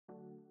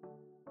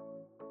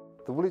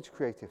The Woolwich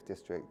Creative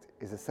District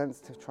is a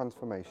sensitive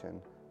transformation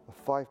of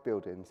 5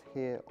 buildings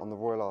here on the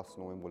Royal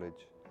Arsenal in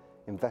Woolwich.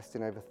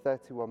 Investing over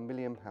 £31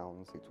 million,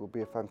 it will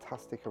be a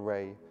fantastic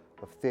array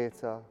of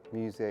theatre,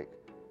 music,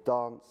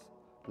 dance,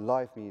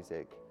 live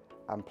music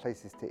and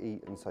places to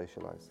eat and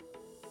socialise.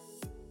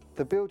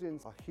 The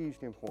buildings are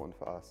hugely important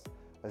for us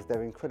as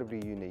they're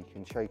incredibly unique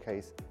and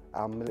showcase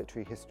our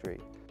military history.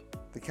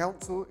 The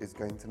Council is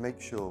going to make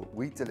sure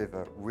we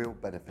deliver real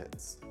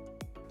benefits.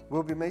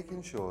 We'll be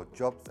making sure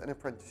jobs and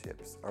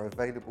apprenticeships are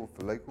available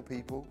for local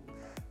people.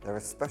 There are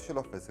special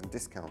offers and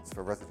discounts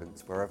for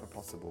residents wherever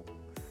possible,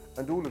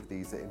 and all of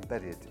these are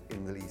embedded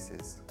in the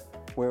leases.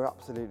 We're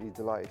absolutely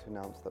delighted to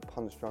announce that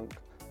Punchdrunk,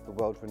 the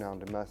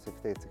world-renowned immersive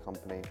theatre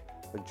company,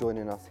 are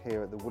joining us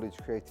here at the Woolwich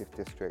Creative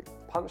District.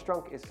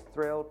 Punchdrunk is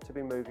thrilled to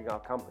be moving our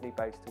company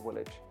base to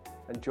Woolwich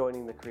and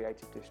joining the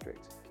Creative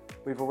District.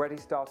 We've already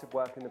started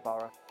work in the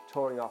borough,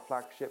 touring our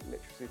flagship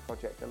literacy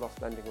project, the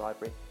Lost Lending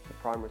Library for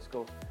primary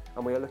schools,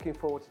 and we are looking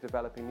forward to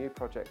developing new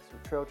projects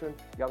for children,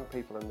 young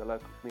people and the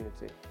local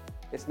community.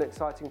 It's an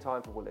exciting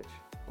time for Woolwich,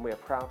 and we are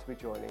proud to be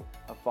joining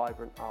a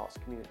vibrant arts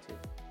community.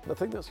 The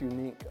thing that's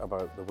unique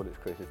about the Woolwich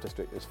Creative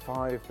District is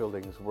 5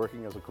 buildings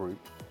working as a group,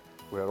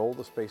 where all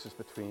the spaces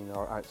between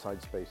are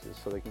outside spaces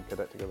so they can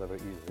connect together very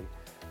easily.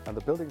 And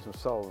the buildings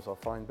themselves are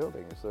fine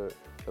buildings.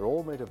 They're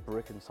all made of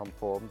brick in some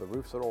form. The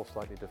roofs are all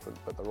slightly different,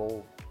 but they're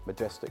all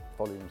majestic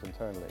volumes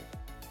internally.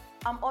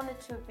 I'm honoured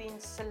to have been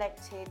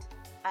selected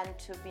and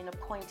to have been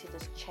appointed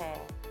as chair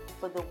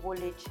for the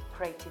Woolwich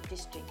Creative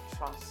District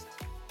Trust.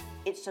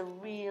 It's a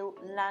real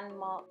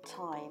landmark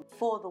time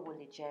for the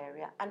Woolwich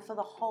area and for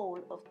the whole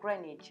of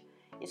Greenwich.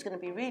 It's going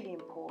to be really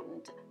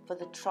important for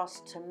the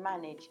Trust to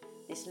manage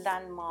this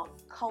landmark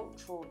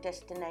cultural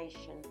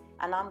destination,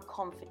 and I'm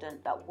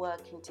confident that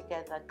working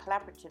together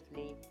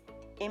collaboratively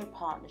in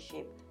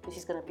partnership, this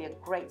is going to be a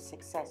great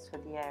success for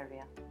the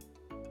area.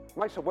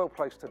 Makes us well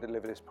placed to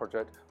deliver this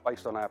project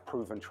based on our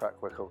proven track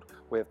record.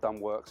 We have done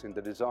works in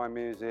the Design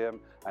Museum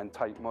and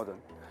Tate Modern.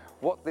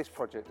 What this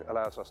project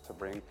allows us to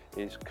bring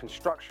is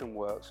construction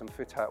works and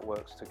fit out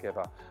works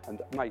together,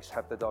 and makes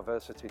have the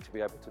diversity to be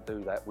able to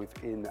do that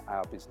within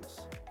our business.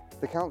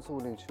 The Council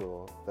will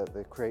ensure that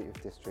the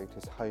Creative District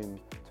is home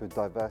to a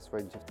diverse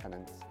range of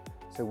tenants,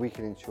 so we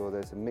can ensure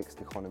there's a mixed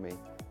economy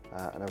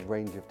and a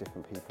range of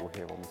different people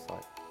here on the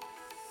site.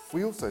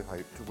 We also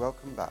hope to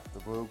welcome back the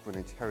Royal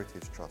Greenwich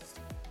Heritage Trust,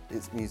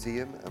 its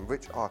museum and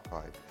rich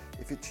archive,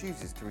 if it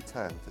chooses to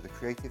return to the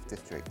Creative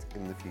District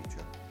in the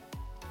future.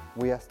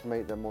 We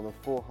estimate that more than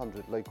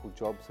 400 local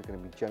jobs are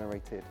going to be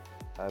generated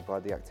by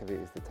the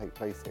activities that take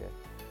place here.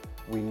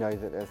 We know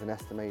that there's an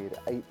estimated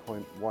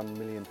 £8.1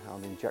 million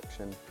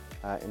injection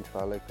into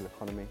our local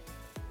economy,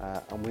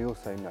 and we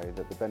also know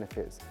that the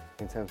benefits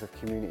in terms of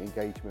community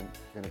engagement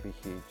are going to be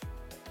huge.